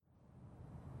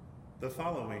The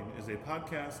following is a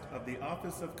podcast of the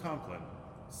Office of Compline,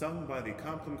 sung by the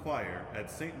Compline Choir at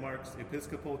St. Mark's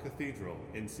Episcopal Cathedral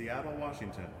in Seattle,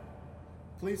 Washington.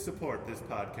 Please support this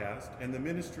podcast and the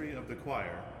ministry of the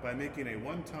choir by making a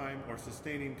one-time or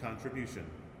sustaining contribution.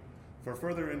 For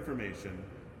further information,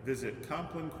 visit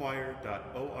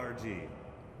complinechoir.org.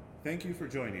 Thank you for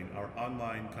joining our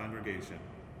online congregation.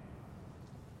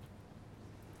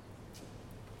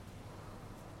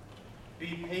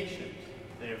 Be patient,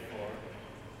 therefore,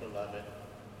 beloved,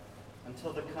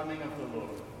 until the coming of the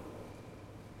Lord.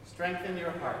 Strengthen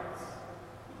your hearts,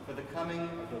 for the coming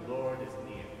of the Lord is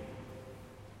near.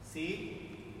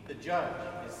 See, the judge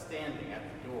is standing at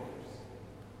the doors.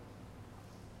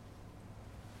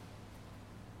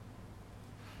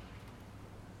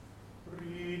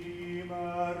 Redeemer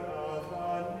of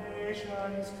the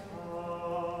nations,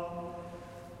 come.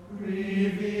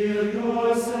 Reveal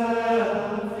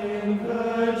yourself in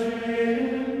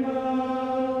virgin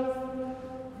birth,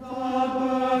 the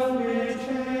birth which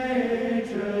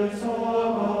angels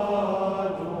all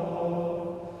adore,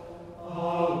 a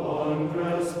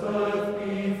wondrous birth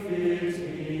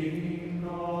befitting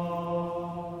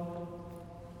God.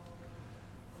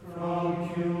 From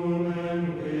human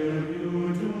will you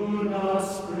do not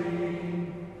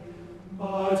spring,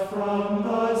 but from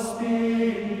the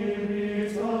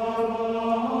Spirit of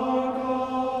our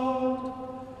God.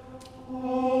 O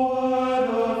Word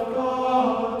of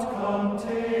God, come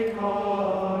take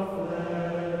our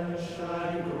flesh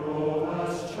and grow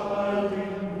as child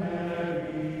in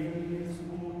Mary's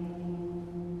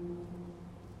womb.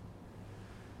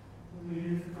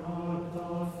 With God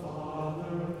the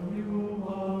Father you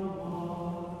are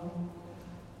one,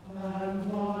 and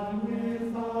one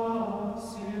with us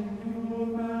in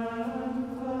human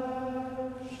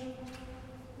flesh.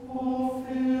 O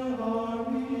fill our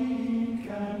weak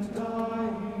and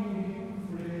dying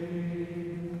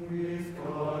frame with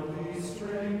godly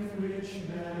strength which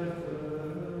never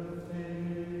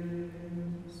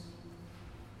fails.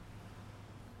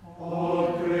 All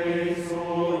grace, O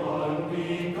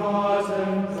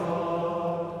unbegotten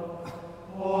God,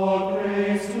 all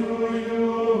grace to you,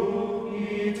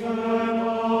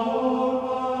 eternal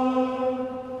Word,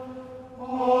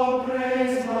 all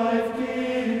praise,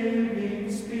 life-giving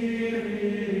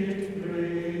Spirit,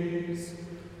 praise,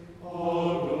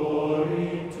 all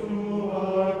glory to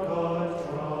our God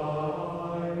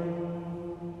triune.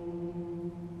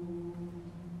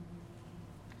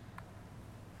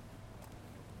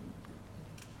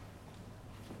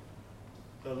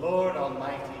 The Lord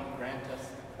Almighty grant us a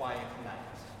quiet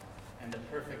night and a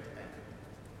perfect end.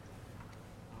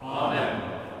 Amen.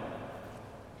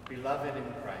 Beloved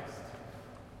in Christ,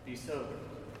 be sober,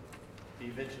 be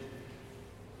vigilant,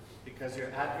 because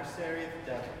your adversary the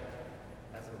devil,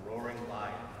 as a roaring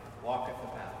lion, walketh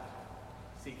about,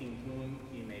 seeking whom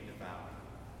he may devour.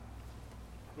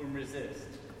 Whom resist,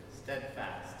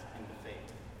 steadfast in the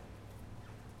faith.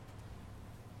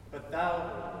 But thou, O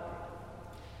Lord,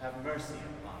 have mercy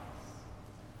upon us.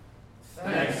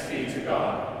 Thanks be to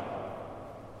God,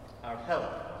 Our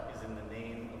help is in the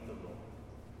name of the Lord.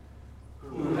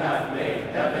 who hath made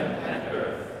heaven and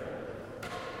earth.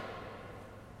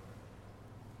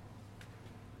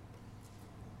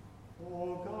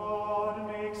 O God,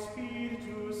 make speed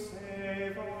to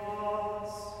save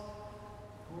us.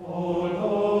 O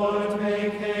Lord,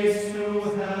 make haste to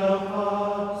help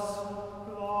us.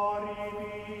 Glory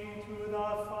be to the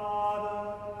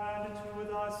Father, and to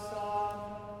the Son,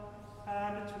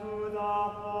 and to the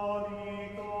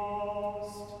Holy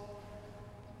Ghost,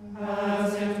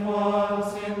 as it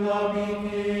was in the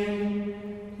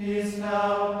beginning, is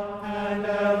now, and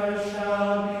ever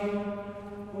shall be,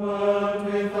 world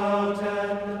without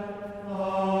end.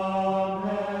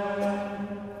 Amen.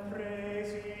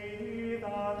 Praise ye the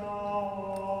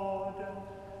Lord.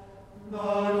 The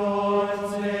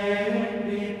Lord's name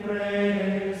be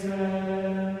praised.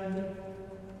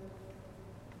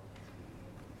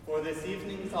 For this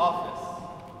evening's office,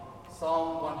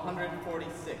 Psalm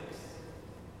 146,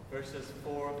 verses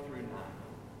 4 through 9.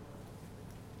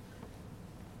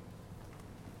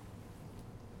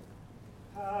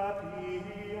 Happy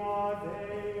are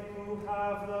they who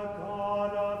have the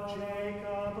God of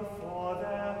Jacob for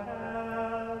their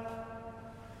help,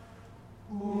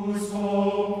 whose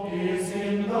hope is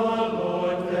in the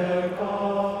Lord their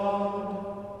God,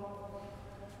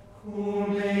 who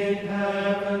made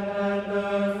heaven and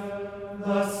earth,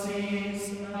 the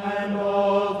seas, and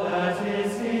all that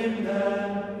is in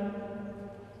them,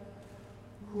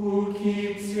 who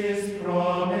keeps his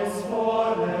promise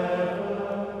forever,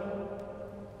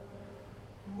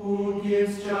 who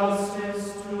gives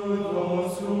justice to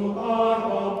those who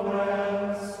are oppressed.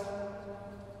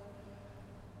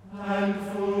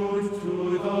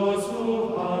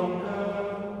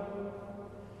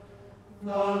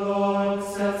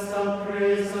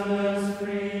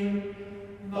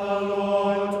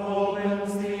 Lord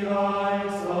opens the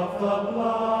eyes of the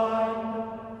blind.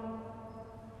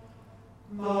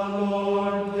 The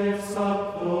Lord lifts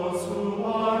up those who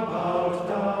are bowed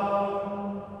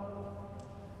down.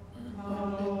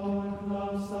 The Lord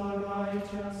loves the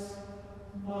righteous.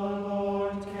 The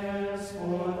Lord cares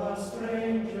for the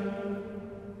stranger.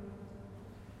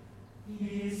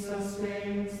 He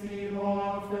sustains the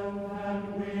orphan and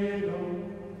widow,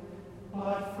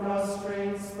 but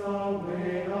frustrates the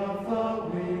way of the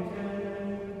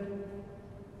wicked.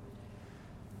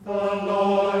 The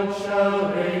Lord shall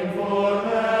reign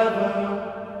forever.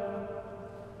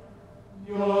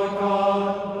 Your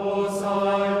God, O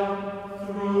Zion,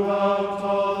 throughout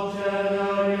all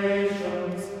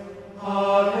generations.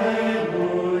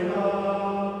 Hallelujah.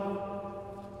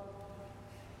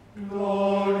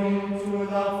 Glory to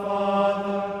the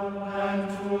Father, and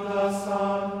to the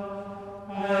Son,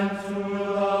 and to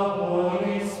the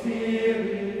Holy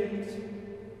Spirit,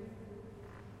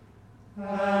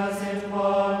 as it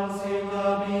was in the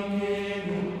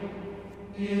beginning,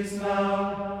 is now,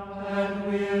 and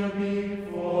will be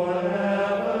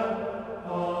forever.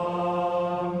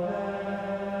 Amen.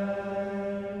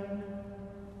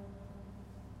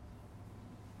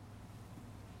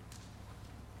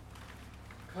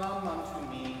 Come unto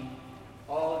me,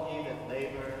 all ye that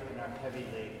labor and are heavy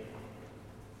laden,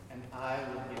 and I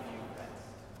will give you rest.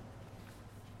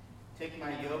 Take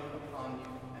my yoke upon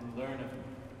you and learn of me,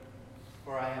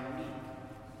 for I am meek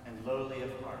and lowly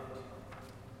of heart,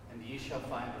 and ye shall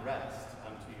find rest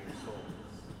unto your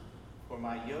souls. For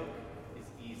my yoke is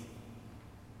easy,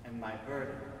 and my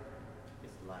burden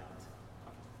is light.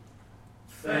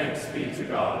 Thanks be to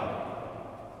God.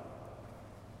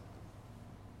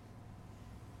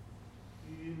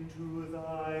 Into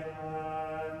thy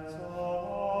hands, O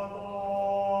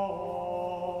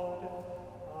Lord,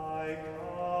 I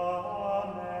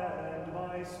commend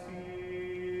my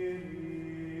spirit.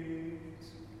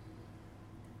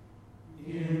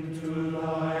 Into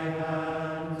thy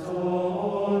hands, O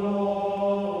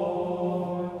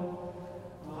Lord,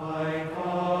 I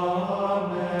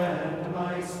commend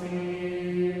my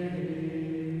spirit.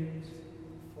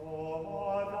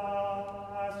 For thou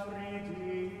hast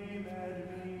redeemed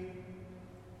me,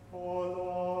 O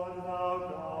Lord, thou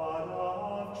God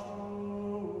of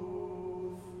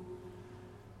truth.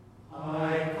 I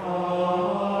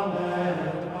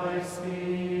commend my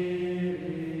spirit.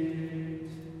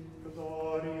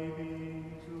 Glory be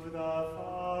to the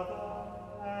Father,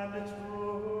 and to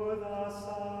the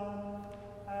Son,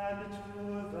 and to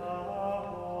the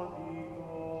Holy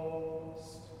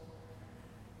Ghost.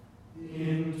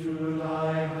 Into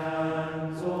thy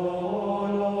hands, O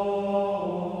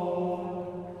Lord,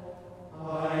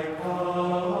 I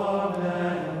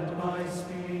commend my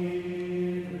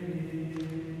spirit.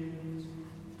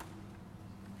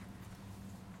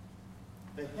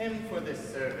 The hymn for this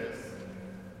service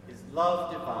is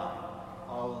Love Divine,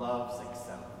 All Loves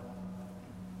Excel.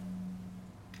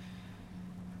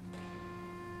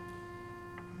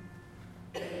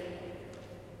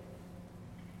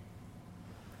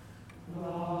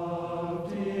 Love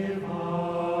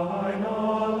divine,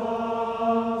 all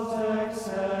loves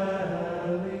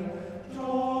excelling,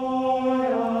 joy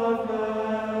of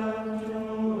heaven to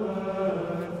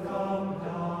earth come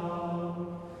down.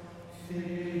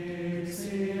 Fix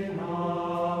in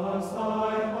us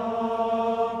thy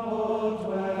humble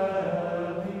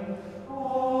dwelling,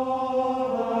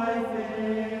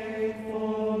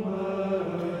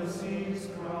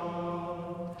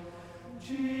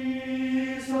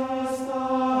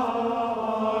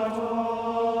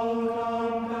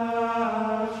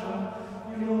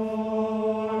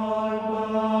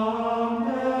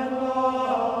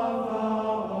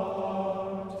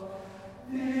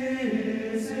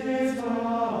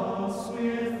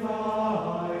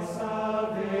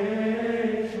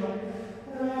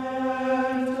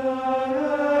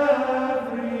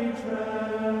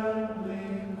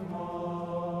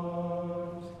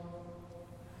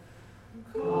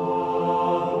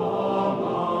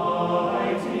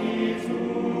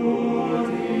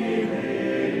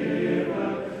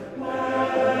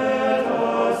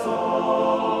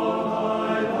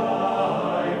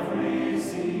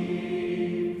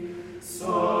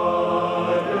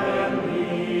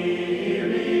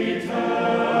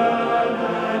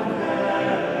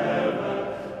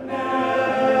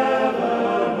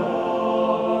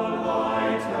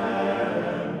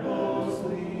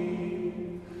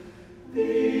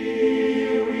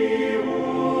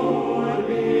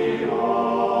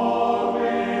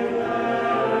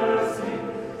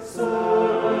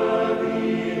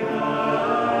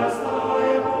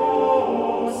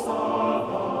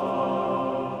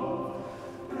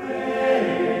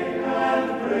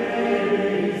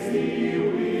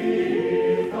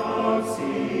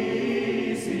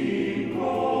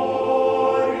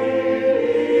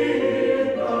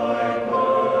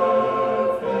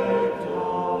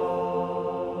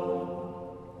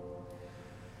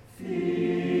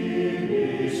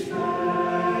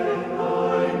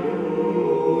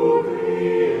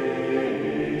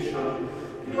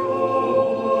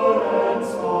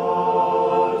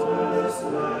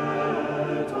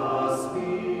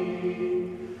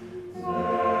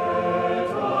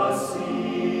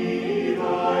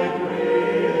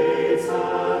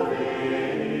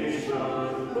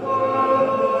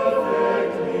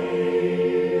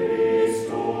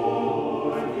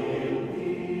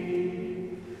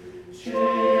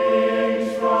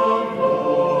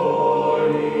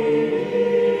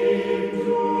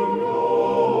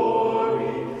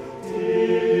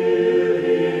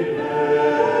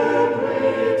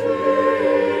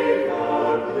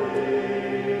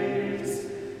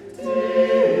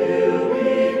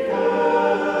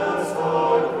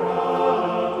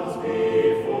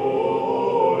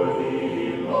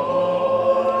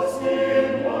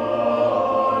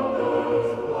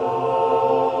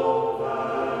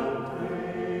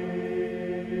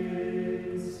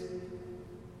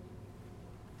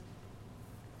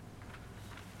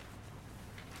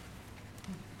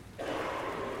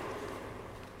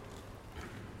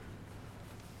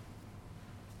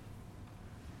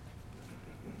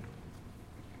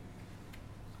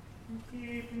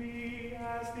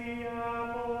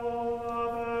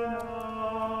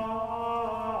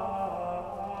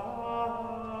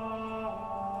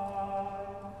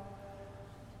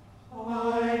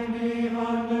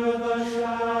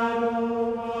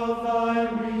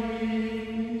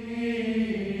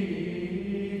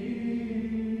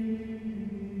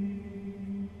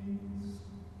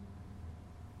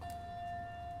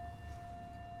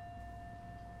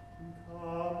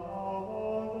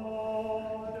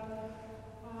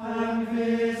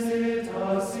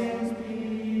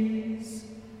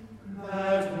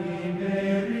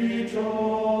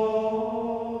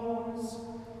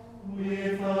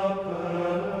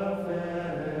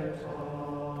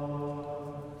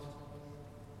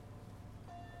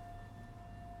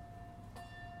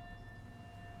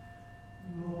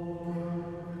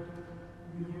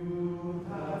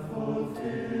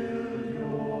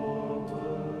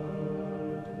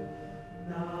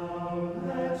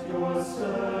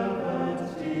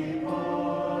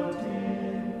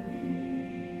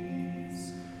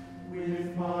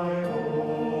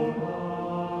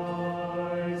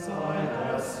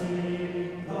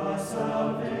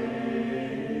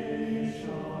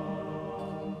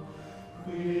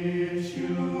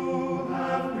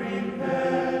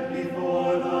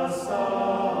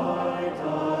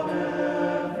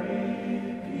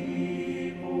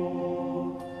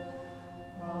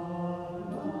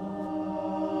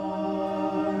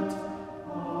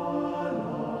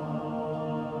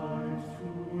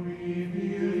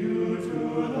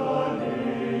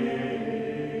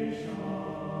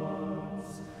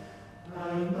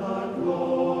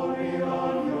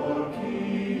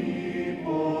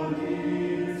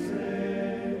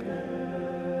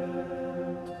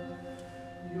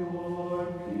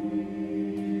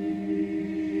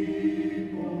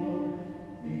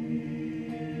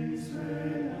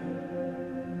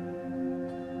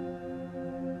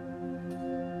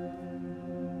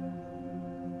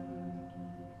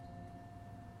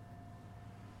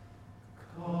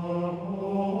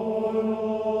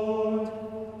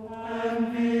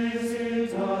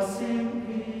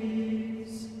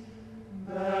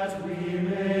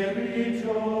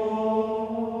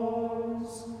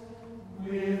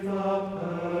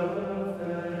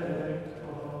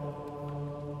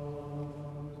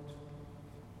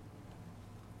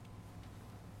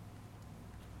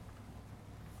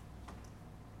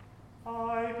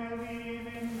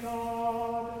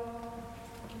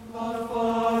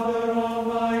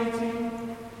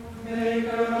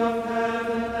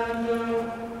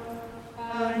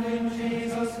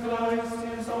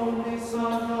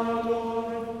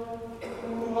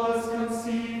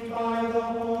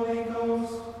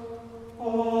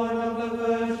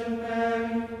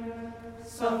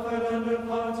 suffered under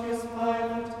Pontius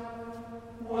Pilate,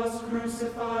 was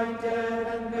crucified, dead,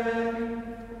 and buried.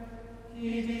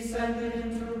 He descended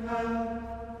into hell.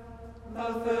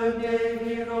 The third day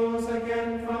he rose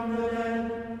again from the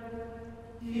dead.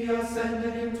 He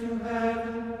ascended into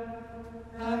heaven,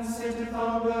 and sitteth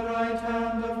on the right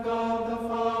hand of God the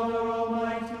Father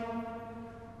Almighty.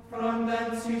 From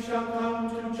thence he shall come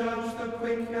to judge the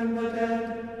quick and the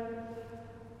dead.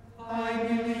 I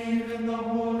believe in the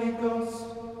Holy Ghost,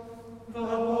 the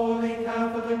Holy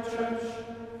Catholic Church,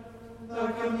 the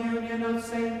communion of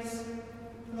saints,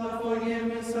 the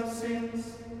forgiveness of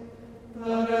sins,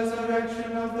 the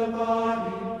resurrection of the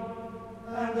body,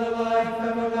 and the life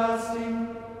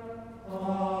everlasting.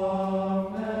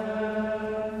 Amen.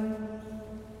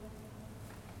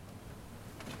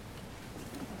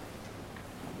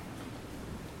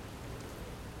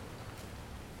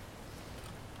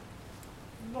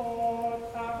 Lord,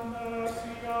 have mercy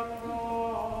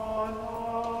upon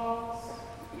us.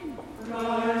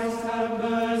 Christ, have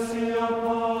mercy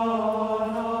upon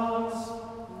us.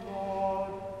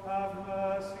 Lord, have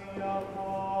mercy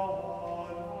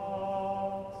upon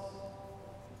us.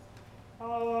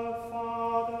 Our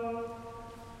Father,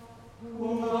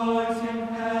 Who art in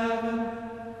heaven,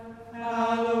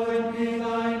 hallowed be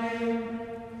thy name.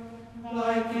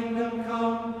 Thy kingdom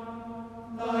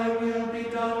come, thy will be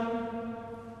done,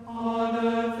 on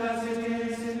earth as it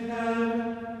is in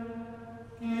heaven.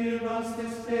 Give us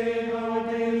this day our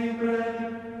daily bread,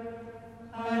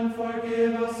 and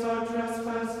forgive us our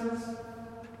trespasses,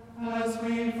 as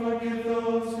we forgive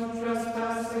those who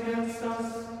trespass against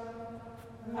us.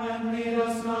 And lead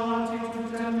us not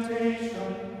into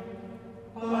temptation,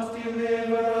 but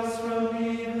deliver us from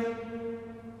evil.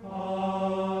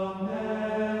 Amen.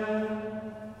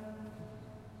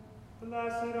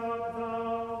 blessed art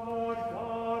thou, Lord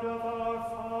God of our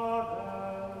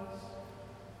fathers,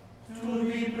 To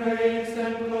be praised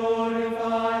and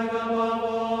glorified above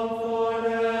all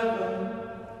forever.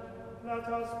 let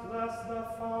us bless the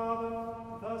Father,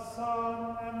 the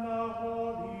Son, and the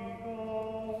Holy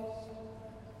Ghost.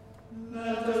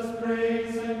 Let us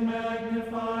praise and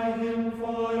magnify him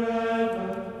forever.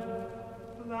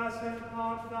 Blessed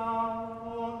art thou,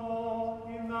 O Lord,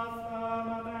 in the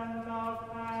firmament of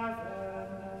heaven.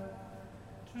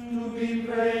 To be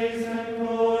praised and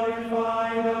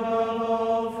glorified above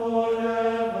all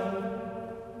forever.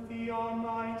 The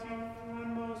Almighty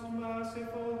and most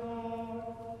merciful Lord,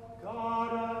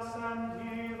 guard us and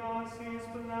give us his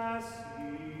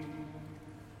blessing.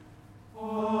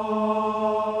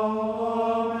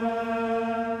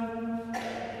 Amen.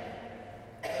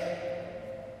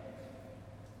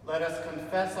 Let us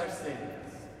confess our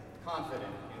sins,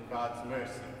 confident in God's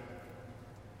mercy.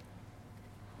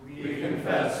 We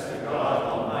confess to God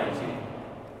Almighty,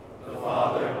 the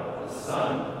Father, the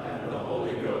Son, and the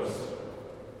Holy Ghost,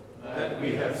 that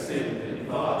we have sinned in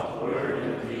thought, word,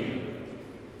 and deed,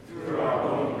 through our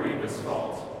own grievous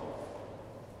fault.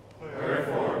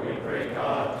 Wherefore we pray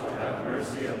God to have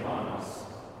mercy upon us.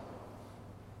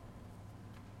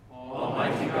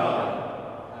 Almighty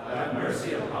God, have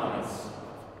mercy upon us.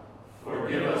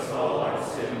 Forgive us all our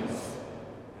sins,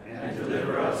 and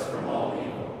deliver us from all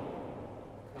evil.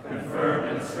 Confirm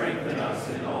and strengthen us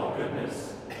in all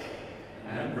goodness,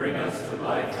 and bring us to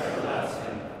life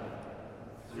everlasting,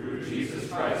 through Jesus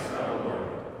Christ our Lord.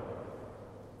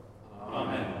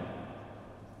 Amen.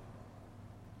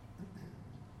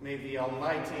 May the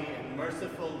Almighty and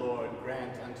merciful Lord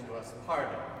grant unto us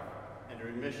pardon and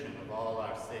remission of all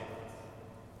our sins,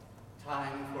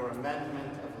 time for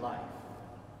amendment of life,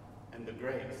 and the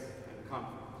grace and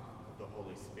comfort of the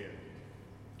Holy Spirit.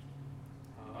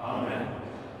 Amen.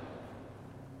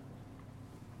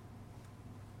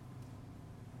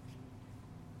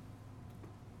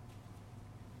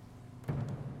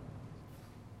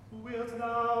 Wilt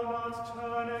thou not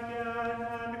turn again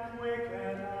and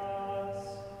quicken us?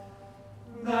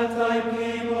 That thy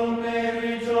people may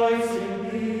rejoice in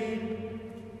thee.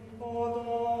 O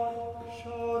Lord,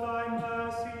 show thy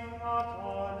mercy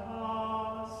upon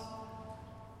us.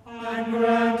 And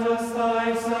grant us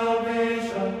thy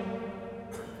salvation.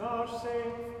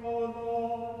 Vouchsafe, O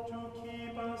Lord, to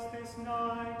keep us this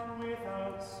night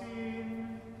without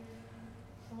sin.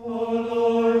 O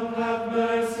Lord, have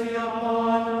mercy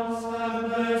upon us, have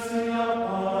mercy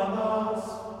upon us.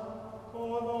 O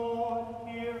Lord,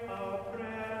 hear our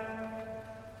prayer.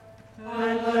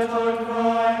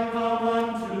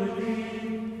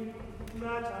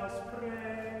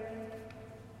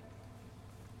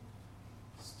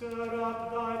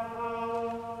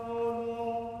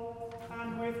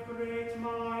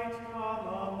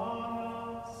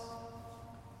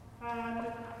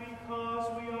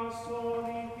 are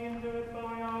sorely hindered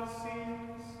by our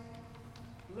sins,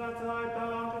 let thy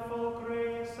bountiful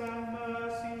grace and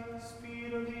mercy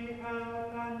speedily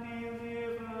help and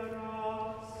deliver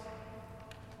us.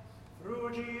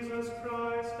 Through Jesus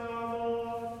Christ our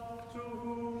Lord, to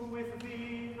whom with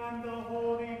thee and the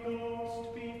Holy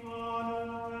Ghost be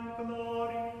honor and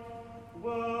glory,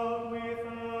 world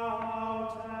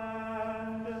without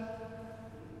end.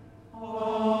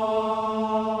 Amen.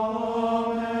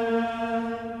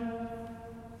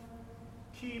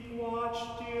 Keep watch,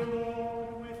 dear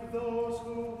Lord, with those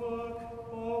who work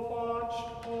or watch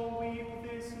or weep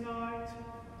this night,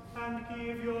 and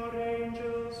give your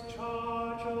angels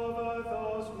charge over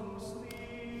those who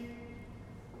sleep.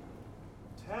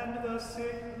 Tend the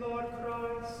sick, Lord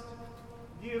Christ,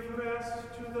 give rest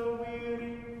to the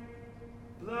weary,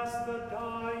 bless the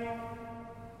dying,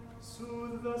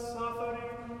 soothe the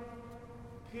suffering,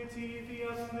 pity the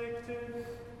afflicted,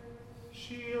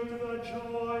 shield the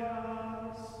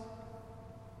joyous,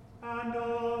 and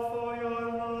all for your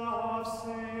love's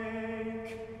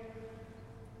sake.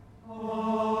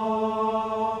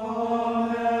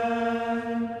 Amen.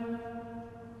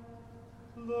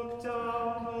 Look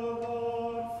down, O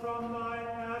Lord, from thy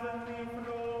heavenly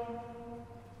throne.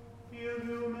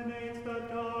 Illuminate the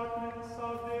darkness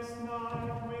of this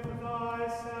night with thy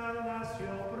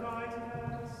celestial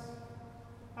brightness,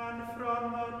 and from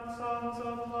the sons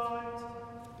of light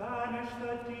banish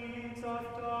the deeds of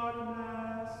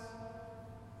darkness.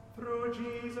 Through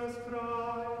Jesus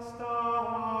Christ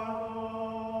our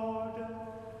Lord.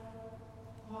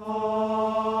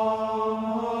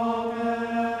 Amen.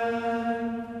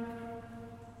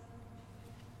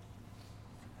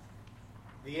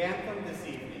 The anthem this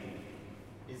evening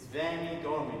is Veni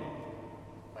Domine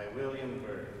by William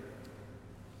Byrd.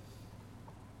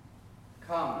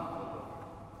 Come, O Lord,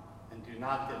 and do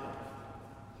not delay.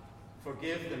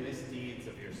 Forgive the misdeeds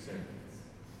of your servants,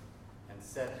 and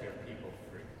set your people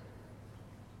free.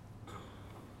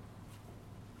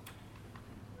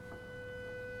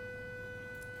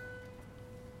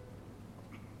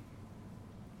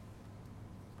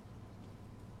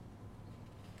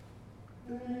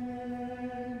 Amen.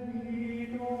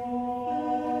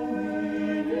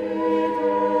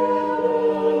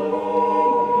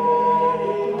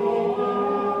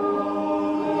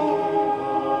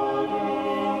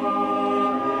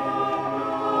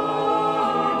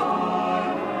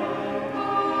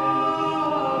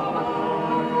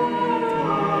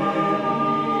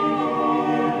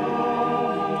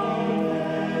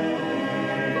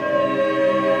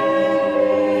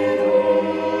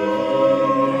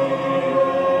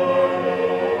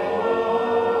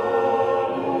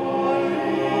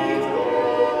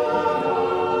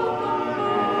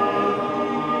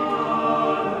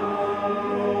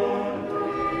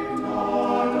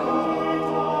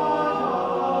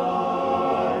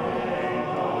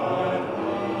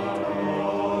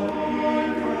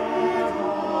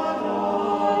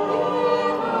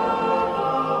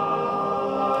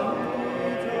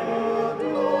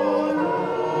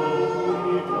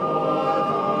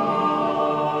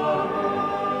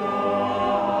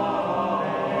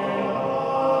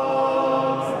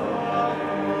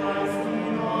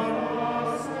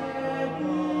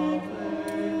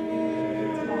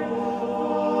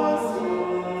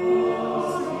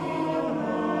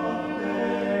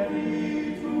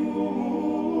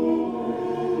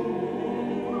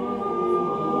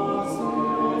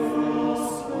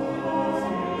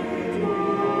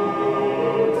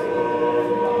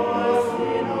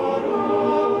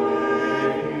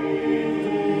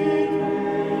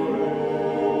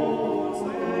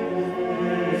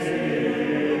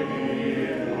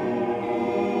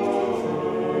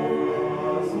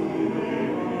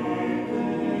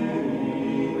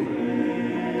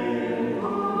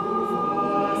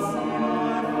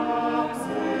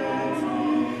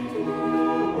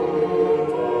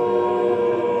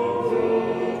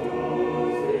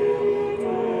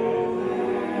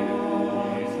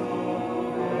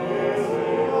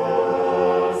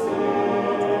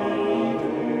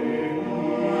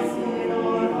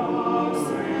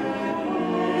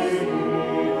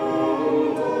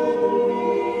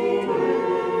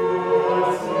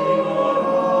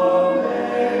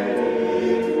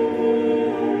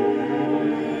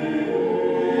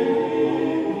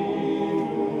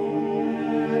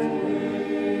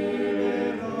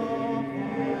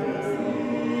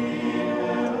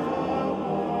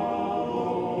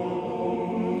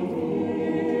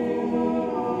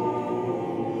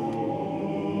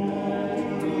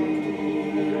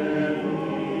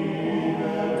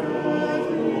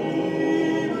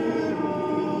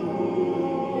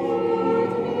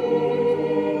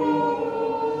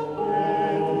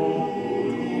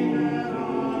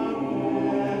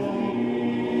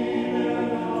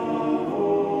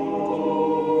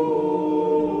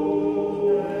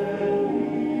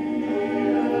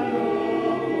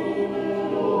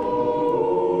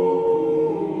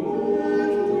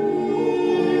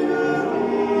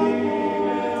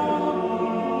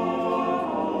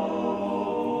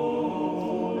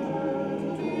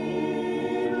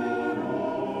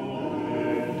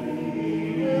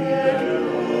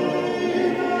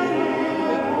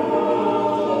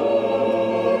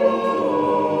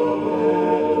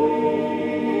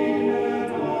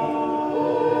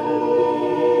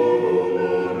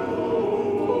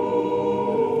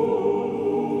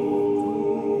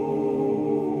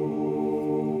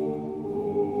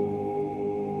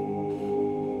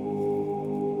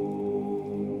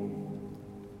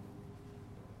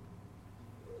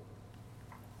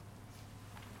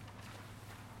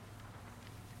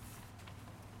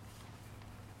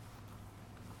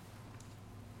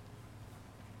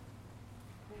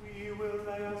 we will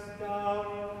lay us down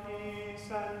in peace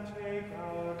and take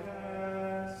our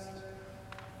rest.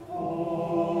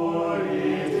 For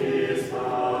it is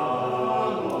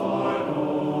thou, Lord,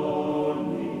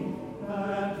 only,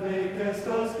 and makest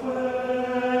us dwell.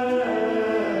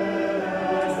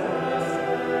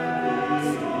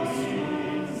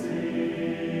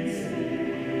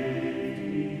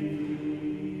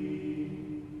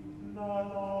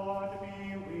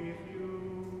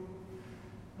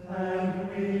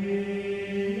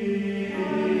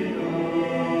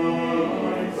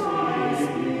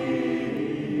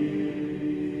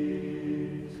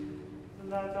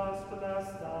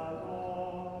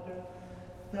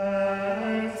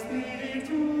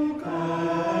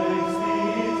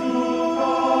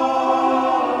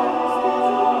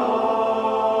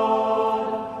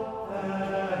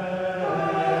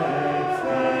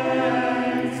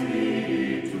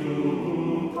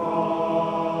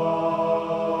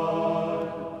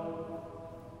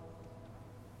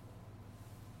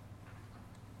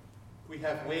 We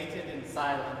have waited in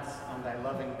silence on thy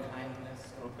loving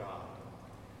kindness, O God.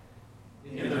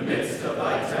 in the midst of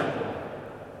thy temple.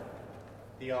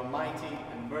 The Almighty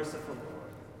and merciful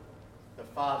Lord, the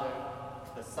Father,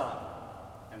 the Son,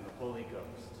 and the Holy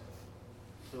Ghost,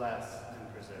 bless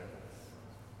and preserve us.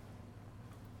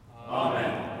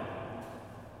 Amen.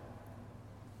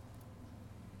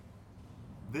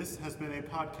 This has been a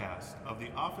podcast of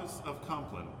the Office of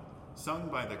Compline, sung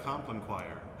by the Compline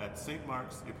Choir at St.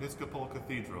 Mark's Episcopal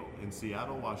Cathedral in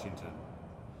Seattle, Washington.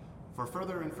 For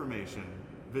further information,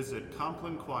 visit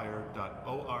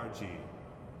complinechoir.org.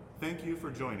 Thank you for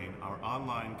joining our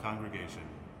online congregation.